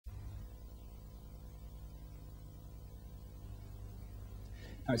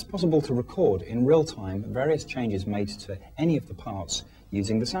Now, it's possible to record in real time various changes made to any of the parts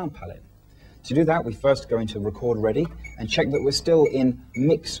using the sound palette. To do that, we first go into Record Ready and check that we're still in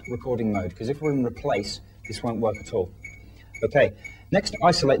Mix recording mode, because if we're in Replace, this won't work at all. Okay, next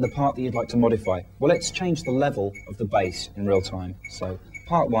isolate the part that you'd like to modify. Well, let's change the level of the bass in real time. So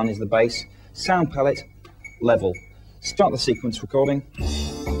part 1 is the bass, sound palette, level. Start the sequence recording.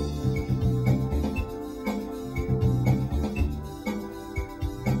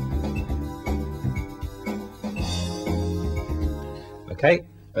 Okay,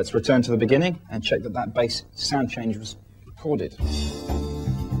 let's return to the beginning and check that that bass sound change was recorded.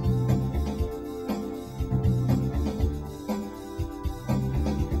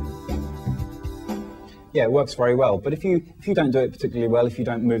 Yeah, it works very well, but if you don't do it particularly well, if you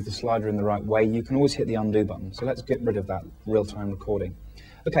don't move the slider in the right way, you can always hit the undo button. So let's get rid of that real-time recording.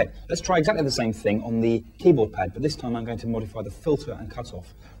 Okay, let's try exactly the same thing on the keyboard pad, but this time I'm going to modify the filter and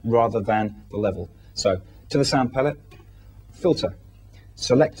cutoff rather than the level. So, to the sound palette, filter.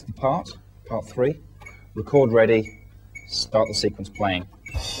 Select the part 3, record ready, start the sequence playing.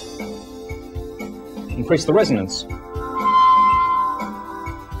 Increase the resonance.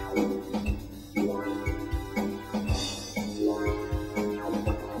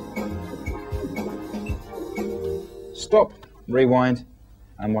 Stop, rewind,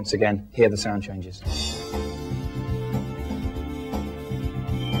 and once again, hear the sound changes.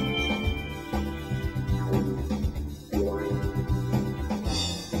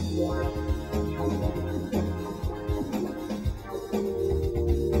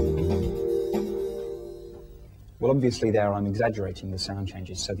 Well, obviously there I'm exaggerating the sound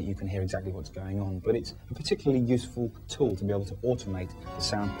changes so that you can hear exactly what's going on, but it's a particularly useful tool to be able to automate the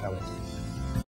sound palette.